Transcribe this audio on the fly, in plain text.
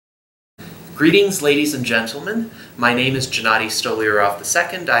Greetings, ladies and gentlemen. My name is Gennady Stolyarov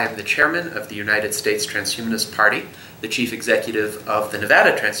II. I am the chairman of the United States Transhumanist Party, the chief executive of the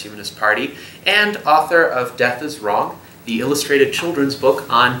Nevada Transhumanist Party, and author of Death is Wrong, the illustrated children's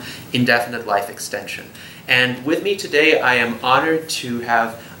book on indefinite life extension. And with me today, I am honored to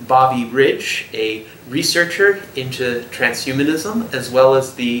have Bobby Ridge, a researcher into transhumanism, as well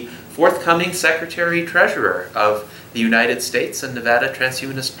as the forthcoming Secretary-Treasurer of the United States and Nevada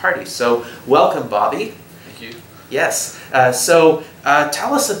Transhumanist Party. So welcome, Bobby. Thank you. Yes.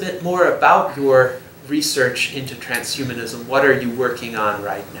 Tell us a bit more about your research into transhumanism. What are you working on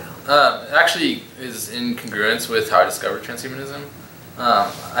right now? Actually is in congruence with how I discovered transhumanism.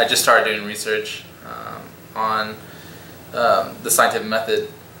 I just started doing research on the scientific method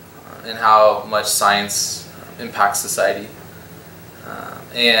and how much science impacts society.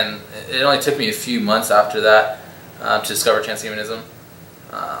 And it only took me a few months after that to discover transhumanism.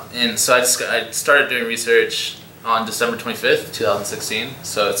 And so I started doing research on December 25th, 2016.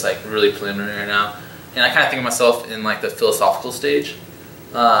 So it's like really preliminary right now. And I kind of think of myself in like the philosophical stage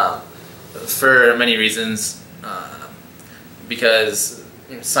for many reasons. Because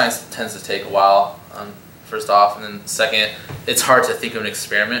science tends to take a while, first off, and then second, it's hard to think of an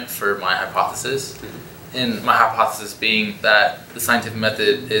experiment for my hypothesis. And my hypothesis being that the scientific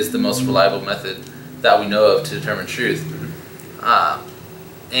method is the most reliable method that we know of to determine truth.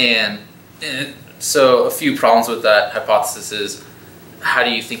 So a few problems with that hypothesis is, how do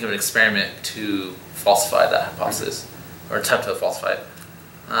you think of an experiment to falsify that hypothesis, or attempt to falsify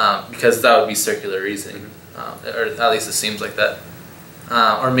it? Because that would be circular reasoning, or at least it seems like that.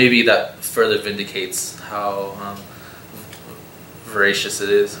 Or maybe that further vindicates how voracious it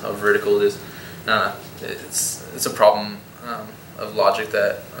is, how vertical it is. It's a problem of logic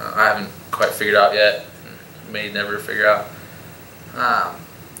that I haven't quite figured out yet, and may never figure out.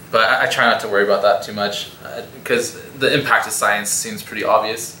 But I try not to worry about that too much, because the impact of science seems pretty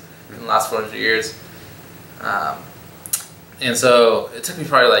obvious in the last 400 years. And so it took me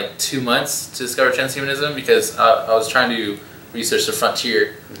probably like 2 months to discover transhumanism, because I was trying to research the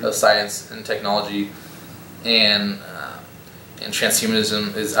frontier of science and technology, and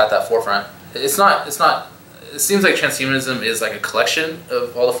transhumanism is at that forefront. It seems like transhumanism is like a collection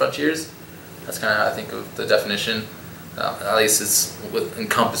of all the frontiers. That's kind of how I think of the definition. At least it's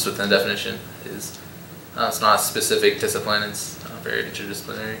encompassed within the definition. It's not a specific discipline. It's very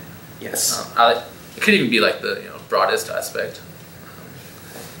interdisciplinary. Yes. It could even be like the broadest aspect.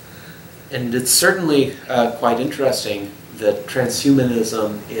 And it's certainly quite interesting that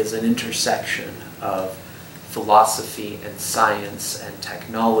transhumanism is an intersection of philosophy and science and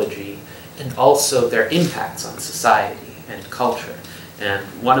technology, and also their impacts on society and culture. And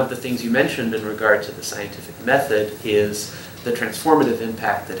one of the things you mentioned in regard to the scientific method is the transformative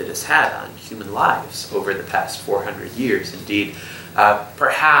impact that it has had on human lives over the past 400 years. Indeed,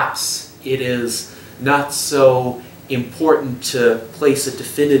 perhaps it is not so important to place a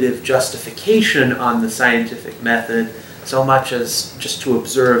definitive justification on the scientific method so much as just to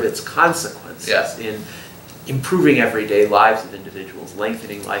observe its consequences in improving everyday lives of individuals,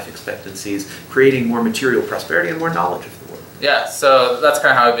 lengthening life expectancies, creating more material prosperity and more knowledge of the world. Yeah, so that's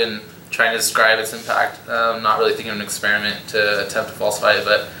kind of how I've been trying to describe its impact. Not really thinking of an experiment to attempt to falsify it,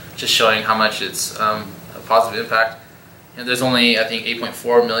 but just showing how much it's a positive impact. And there's only, I think,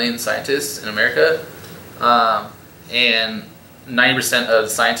 8.4 million scientists in America, and 90% of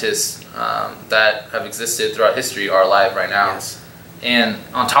scientists that have existed throughout history are alive right now. Yes. And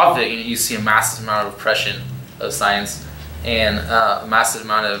on top of it, you see a massive amount of oppression of science and a massive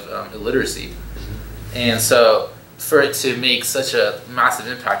amount of illiteracy. And so for it to make such a massive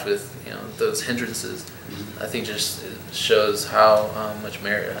impact with those hindrances, I think just it shows how much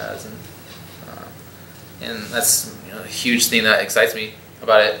merit it has. And that's a huge thing that excites me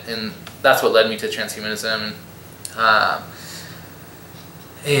about it. And that's what led me to transhumanism.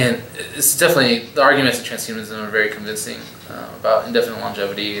 And it's definitely, the arguments of transhumanism are very convincing about indefinite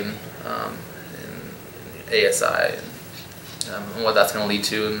longevity and ASI and what that's going to lead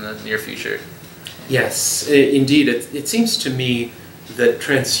to in the near future. Yes, indeed. It seems to me that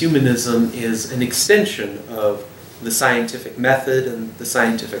transhumanism is an extension of the scientific method and the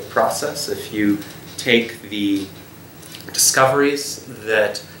scientific process. If you take the discoveries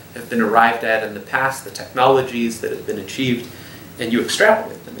that have been arrived at in the past, the technologies that have been achieved, and you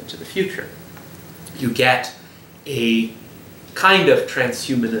extrapolate them into the future, you get a kind of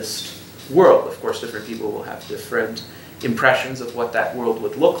transhumanist world. Of course, different people will have different impressions of what that world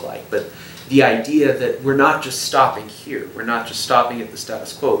would look like. But the idea that we're not just stopping here, we're not just stopping at the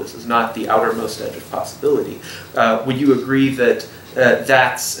status quo, this is not the outermost edge of possibility. Would you agree that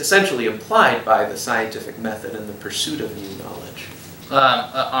that's essentially implied by the scientific method and the pursuit of new knowledge?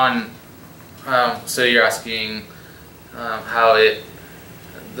 So you're asking how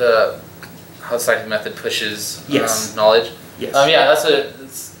the scientific method pushes yes. Knowledge? Yes. Yeah, I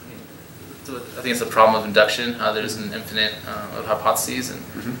think it's a problem of induction. There's an infinite of hypotheses,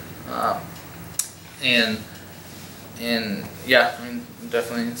 and yeah, I mean,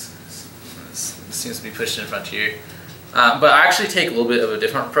 definitely it seems to be pushed in the frontier. But I actually take a little bit of a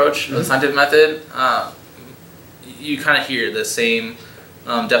different approach of the scientific method. You kind of hear the same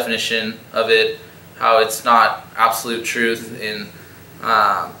definition of it, how it's not absolute truth, and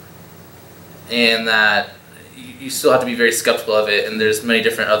that you still have to be very skeptical of it, and there's many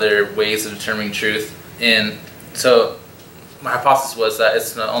different other ways of determining truth. And so my hypothesis was that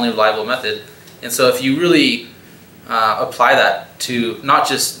it's the only reliable method. And so if you really apply that to not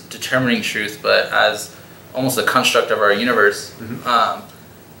just determining truth, but as almost a construct of our universe,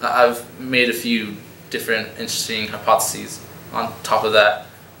 I've made a few different interesting hypotheses on top of that.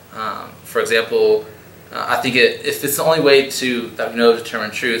 For example, I think if it's the only way that we know to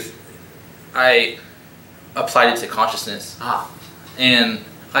determine truth, I applied it to consciousness. And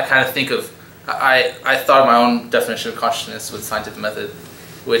I kind of think of, I thought of my own definition of consciousness with the scientific method,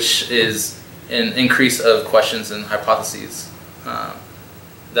 which is an increase of questions and hypotheses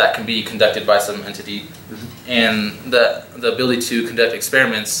that can be conducted by some entity, and the ability to conduct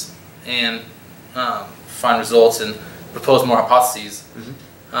experiments and find results and propose more hypotheses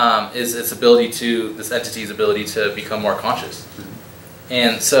is this entity's ability to become more conscious.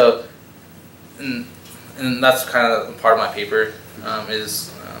 And so, and that's kind of part of my paper,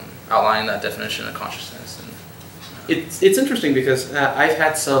 is outlining that definition of consciousness. It's interesting because I've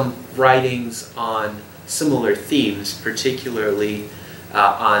had some writings on similar themes, particularly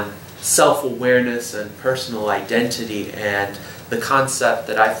on self-awareness and personal identity, and the concept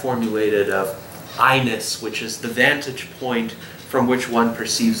that I formulated of I-ness, which is the vantage point from which one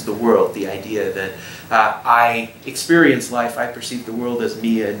perceives the world. The idea that I experience life, I perceive the world as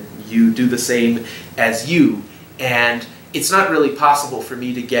me, and you do the same as you. And it's not really possible for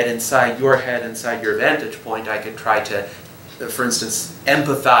me to get inside your head, inside your vantage point. I could try to, for instance,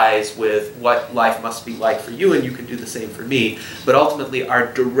 empathize with what life must be like for you, and you can do the same for me. But ultimately, our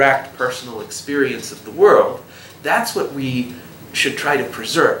direct personal experience of the world, that's what we should try to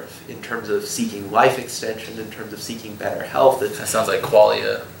preserve in terms of seeking life extension, in terms of seeking better health. That sounds like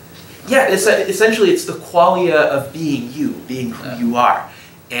qualia. Yeah, essentially it's the qualia of being you, being who you are.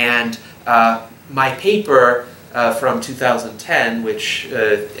 And my paper from 2010, which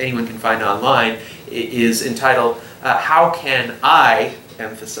anyone can find online, is entitled, How Can I,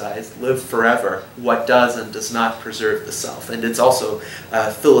 emphasize, live forever what does and does not preserve the self? And it's also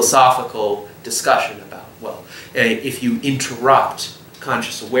a philosophical discussion about, well, if you interrupt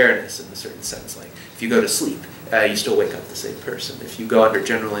conscious awareness in a certain sense, like if you go to sleep, you still wake up the same person. If you go under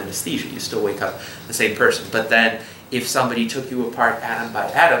general anesthesia, you still wake up the same person. But then if somebody took you apart atom by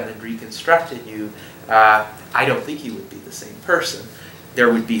atom and reconstructed you, I don't think you would be the same person.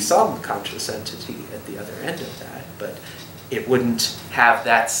 There would be some conscious entity at the other end of that, but it wouldn't have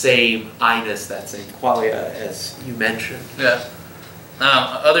that same I-ness, that same qualia as you mentioned. Yeah.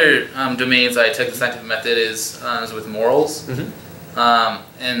 Other domains I took the scientific method is with morals.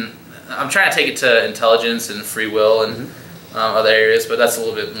 And I'm trying to take it to intelligence and free will and other areas, but that's a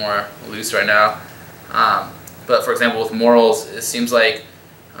little bit more loose right now. But for example, with morals, it seems like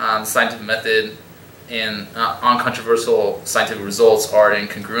the scientific method and uncontroversial scientific results are in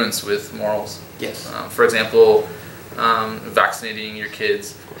congruence with morals. Yes. For example, vaccinating your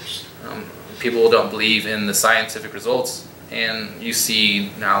kids. Of course. People don't believe in the scientific results, and you see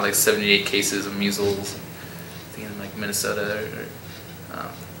now like 78 cases of measles, I think in like Minnesota, or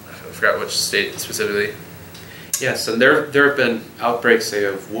I forgot which state specifically. Yes, and there have been outbreaks, say,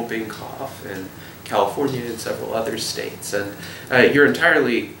 of whooping cough in California and several other states. And you're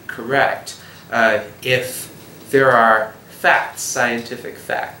entirely correct. If there are facts, scientific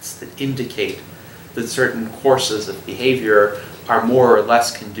facts, that indicate that certain courses of behavior are more or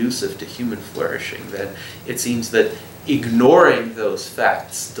less conducive to human flourishing, then it seems that ignoring those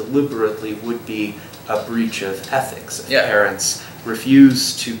facts deliberately would be a breach of ethics. If parents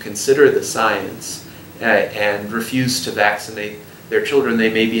refuse to consider the science and refuse to vaccinate their children,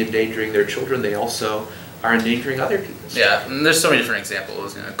 they may be endangering their children. They also are endangering other people's children. And there's so many different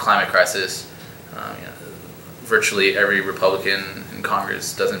examples. Climate crisis. Virtually every Republican in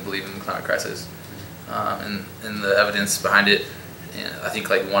Congress doesn't believe in the climate crisis. and the evidence behind it. And I think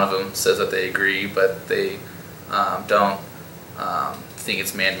like one of them says that they agree, but they don't think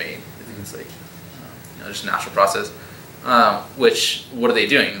it's man-made. I think it's like just a natural process. Which, what are they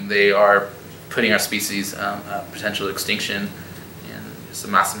doing? They are putting our species at potential extinction and just a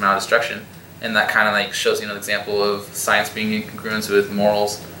massive amount of destruction. And that kind of like shows an example of science being in congruence with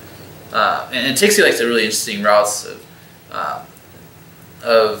morals. And it takes you like to really interesting routes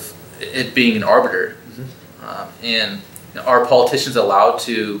of it being an arbiter. And are politicians allowed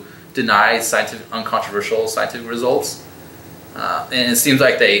to deny uncontroversial scientific results? And it seems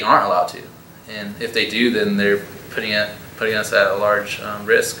like they aren't allowed to. And if they do, then they're putting us at a large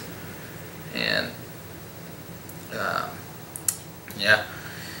risk. And yeah.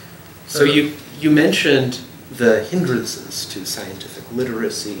 So you mentioned the hindrances to scientific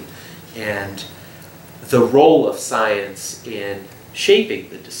literacy and the role of science in shaping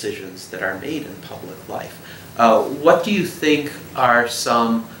the decisions that are made in public life. What do you think are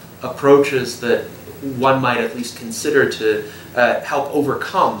some approaches that one might at least consider to help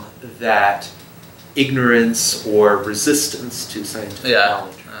overcome that ignorance or resistance to scientific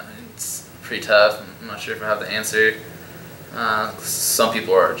knowledge? It's pretty tough. I'm not sure if I have the answer. Some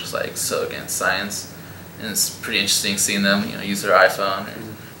people are just like so against science, and it's pretty interesting seeing them use their iPhone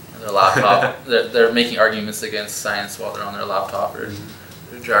or their laptop. they're making arguments against science while they're on their laptop or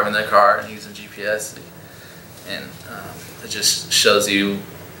they're driving their car and using GPS. And it just shows you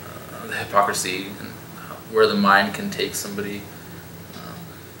the hypocrisy and where the mind can take somebody,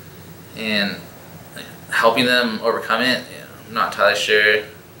 and helping them overcome it. I'm not entirely sure.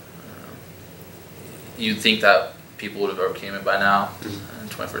 You'd think that people would have overcame it by now in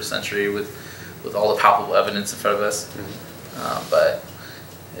the 21st century with all the palpable evidence in front of us, but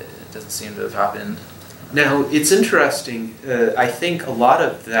it doesn't seem to have happened. Now, it's interesting. I think a lot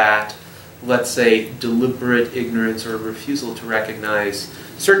of that, let's say, deliberate ignorance or refusal to recognize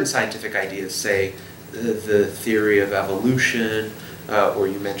certain scientific ideas, say the theory of evolution, or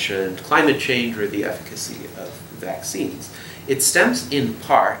you mentioned climate change or the efficacy of vaccines. It stems in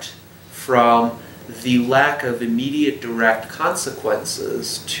part from the lack of immediate direct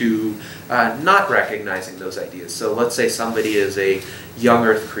consequences to not recognizing those ideas. So let's say somebody is a young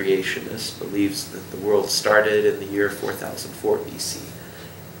Earth creationist, believes that the world started in the year 4004 BC.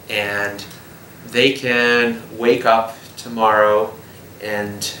 And they can wake up tomorrow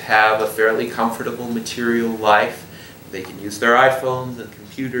and have a fairly comfortable material life. They can use their iPhones and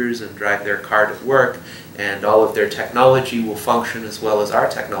computers and drive their car to work, and all of their technology will function as well as our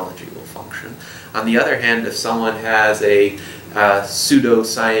technology will function. On the other hand, if someone has a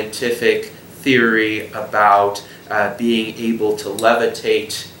pseudo-scientific theory about being able to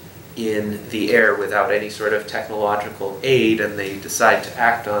levitate in the air without any sort of technological aid, and they decide to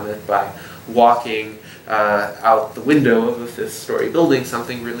act on it by walking out the window of a fifth-story building,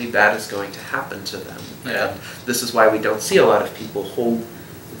 something really bad is going to happen to them. Yeah. And this is why we don't see a lot of people hold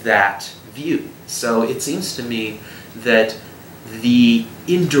that view. So it seems to me that the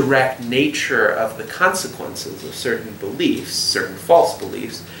indirect nature of the consequences of certain beliefs, certain false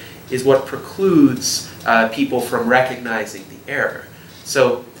beliefs, is what precludes people from recognizing the error.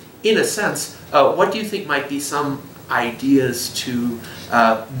 So in a sense, what do you think might be some ideas to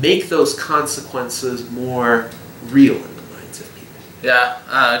make those consequences more real in the minds of people?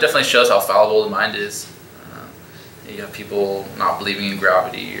 Yeah, it definitely shows how fallible the mind is. You have people not believing in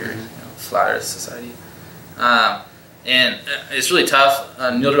gravity or flat Earth society. And it's really tough.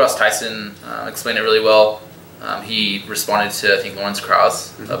 Neil deGrasse Tyson explained it really well. He responded to, I think, Lawrence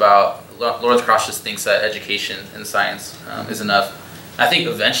Krauss about, Lawrence Krauss just thinks that education in science is enough. I think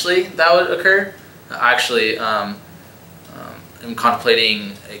eventually that would occur. I actually am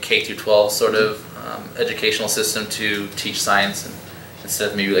contemplating a K through 12 sort of educational system to teach science, and instead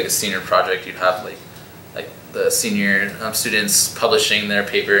of maybe like a senior project, you'd have like the senior students publishing their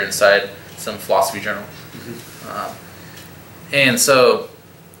paper inside some philosophy journal. And so,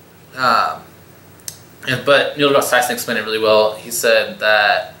 but Neil deGrasse Tyson explained it really well. He said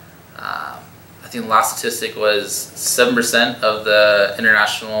that I think the last statistic was 7% of the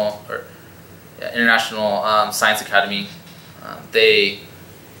International Science Academy. The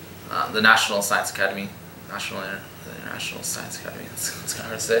National Science Academy, International Science Academy. That's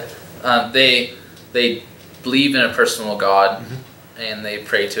kind of hard to say. They believe in a personal God, and they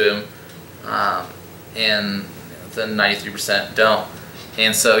pray to him, and the 93% don't.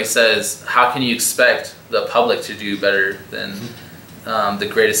 And so he says, how can you expect the public to do better than the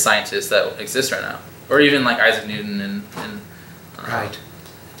greatest scientists that exist right now, or even like Isaac Newton and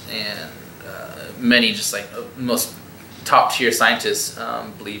many just like most top tier scientists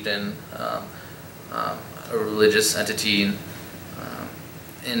believed in a religious entity,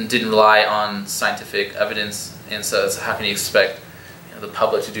 and didn't rely on scientific evidence. And so how can you expect the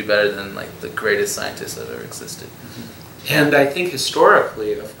public to do better than like the greatest scientists that ever existed? And I think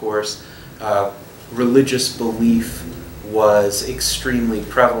historically, of course, religious belief was extremely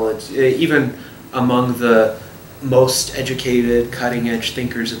prevalent, even among the most educated, cutting-edge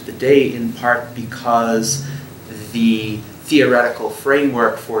thinkers of the day, in part because the theoretical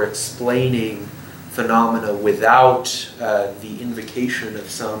framework for explaining phenomena without the invocation of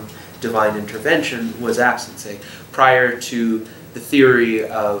some divine intervention was absent. Say, prior to the theory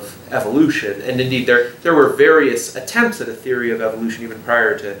of evolution, and indeed there were various attempts at a theory of evolution even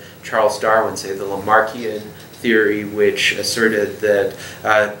prior to Charles Darwin, say the Lamarckian theory, which asserted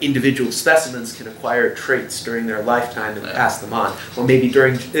that individual specimens can acquire traits during their lifetime and pass them on. Well, maybe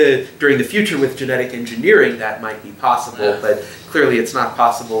during the future with genetic engineering that might be possible, but clearly it's not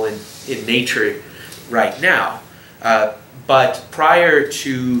possible in nature right now. But prior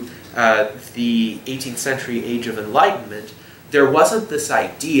to the 18th century Age of Enlightenment, there wasn't this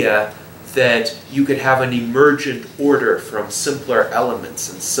idea that you could have an emergent order from simpler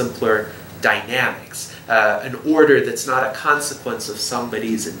elements and simpler dynamics. An order that's not a consequence of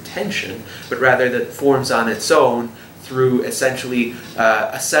somebody's intention, but rather that forms on its own through essentially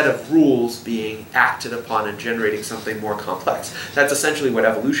a set of rules being acted upon and generating something more complex. That's essentially what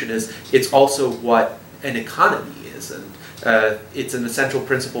evolution is. It's also what an economy is, and it's an essential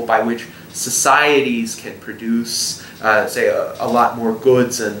principle by which societies can produce, say, a lot more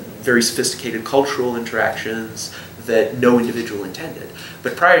goods and very sophisticated cultural interactions that no individual intended.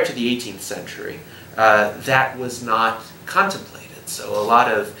 But prior to the 18th century, that was not contemplated. So a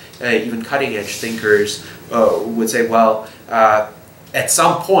lot of even cutting-edge thinkers would say, well, at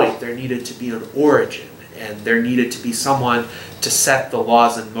some point there needed to be an origin, and there needed to be someone to set the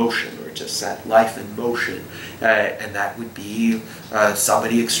laws in motion, or to set life in motion, and that would be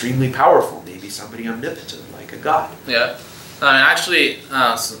somebody extremely powerful, maybe somebody omnipotent, like a god. Yeah. Actually,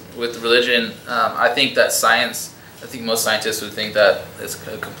 with religion, I think that science, I think most scientists would think that it's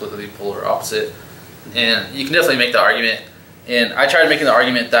a completely polar opposite. And you can definitely make the argument, and I tried making the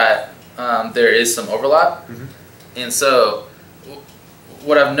argument that there is some overlap. Mm-hmm. And so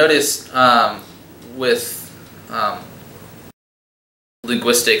what I've noticed with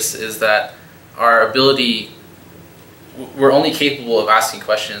linguistics is that our ability, we're only capable of asking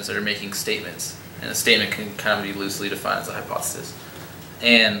questions that are making statements, and a statement can kind of be loosely defined as a hypothesis.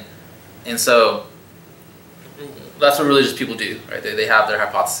 And so that's what religious people do, right? They have their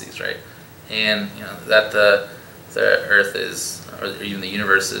hypotheses, right? And that the Earth is, or even the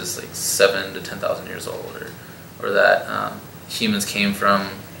universe is like 7,000 to 10,000 years old, or that humans came from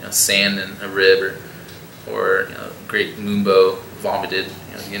sand in a rib, or great moonbow vomited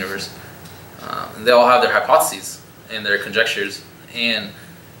the universe. And they all have their hypotheses and their conjectures, and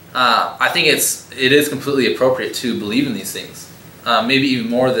I think it is completely appropriate to believe in these things, maybe even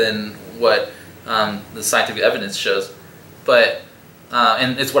more than what the scientific evidence shows, but.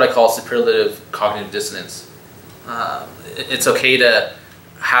 And it's what I call superlative cognitive dissonance. It's okay to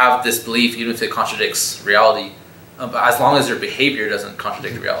have this belief even if it contradicts reality, but as long as your behavior doesn't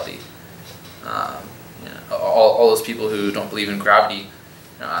contradict reality. All those people who don't believe in gravity,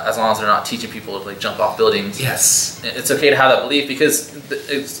 as long as they're not teaching people to like jump off buildings, yes, it's okay to have that belief, because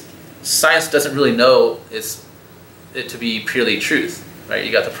science doesn't really know it to be purely truth, right?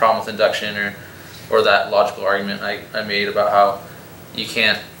 You got the problem with induction, or that logical argument I made about how you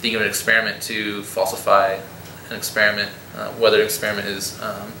can't think of an experiment to falsify an experiment, whether an experiment is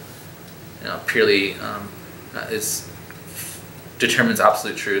purely determines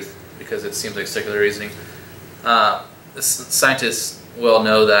absolute truth, because it seems like secular reasoning. Scientists well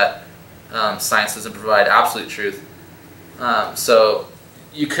know that science doesn't provide absolute truth, so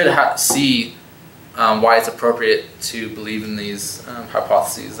you could see why it's appropriate to believe in these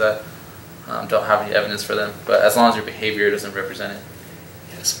hypotheses that don't have any evidence for them, but as long as your behavior doesn't represent it.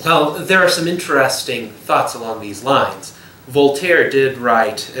 Well, there are some interesting thoughts along these lines. Voltaire did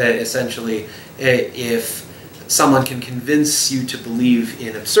write, essentially, if someone can convince you to believe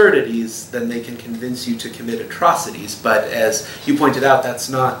in absurdities, then they can convince you to commit atrocities. But as you pointed out, that's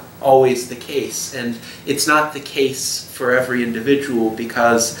not always the case. And it's not the case for every individual,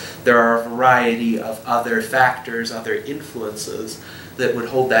 because there are a variety of other factors, other influences that would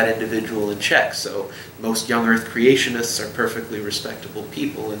hold that individual in check. So most young Earth creationists are perfectly respectable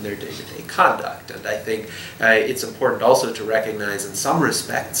people in their day-to-day conduct. And I think it's important also to recognize in some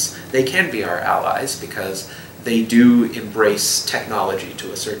respects they can be our allies, because they do embrace technology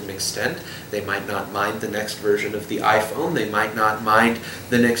to a certain extent. They might not mind the next version of the iPhone. They might not mind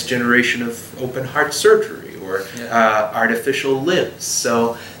the next generation of open heart surgery or artificial limbs.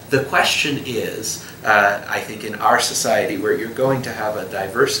 So the question is, I think in our society where you're going to have a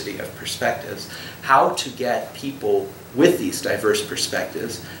diversity of perspectives, how to get people with these diverse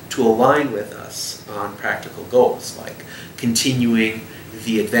perspectives to align with us on practical goals, like continuing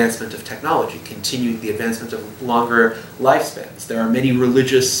the advancement of technology, continuing the advancement of longer lifespans. There are many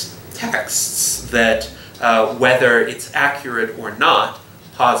religious texts that, whether it's accurate or not,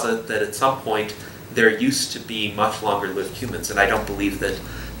 posit that at some point there used to be much longer lived humans. And I don't believe that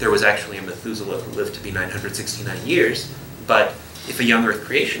there was actually a Methuselah who lived to be 969 years, but if a young earth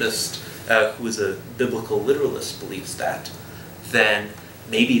creationist who is a biblical literalist believes that, then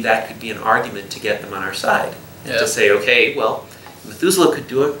maybe that could be an argument to get them on our side. And to say, okay, well, Methuselah could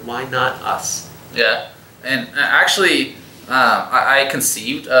do it, why not us? Yeah, and actually, I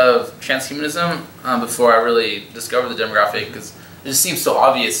conceived of transhumanism before I really discovered the demographic, because it just seems so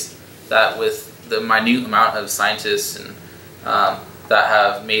obvious that with the minute amount of scientists and that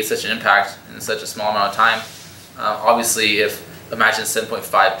have made such an impact in such a small amount of time, obviously, imagine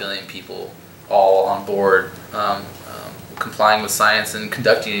 7.5 billion people all on board, complying with science and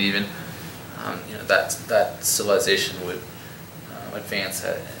conducting it even, that civilization would advance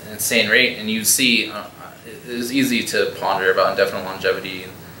at an insane rate, and you see it is easy to ponder about indefinite longevity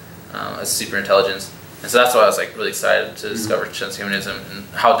and super intelligence, and so that's why I was like really excited to discover transhumanism and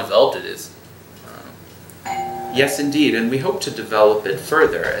how developed it is. Yes, indeed, and we hope to develop it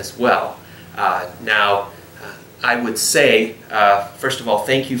further as well. Now, I would say, first of all,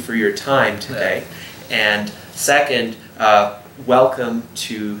 thank you for your time today, and second, welcome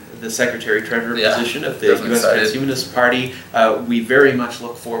to the Secretary-Treasurer position of the U.S. Transhumanist Party. We very much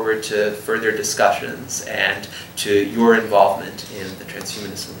look forward to further discussions and to your involvement in the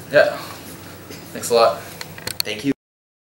transhumanist movement. Yeah, thanks a lot. Thank you.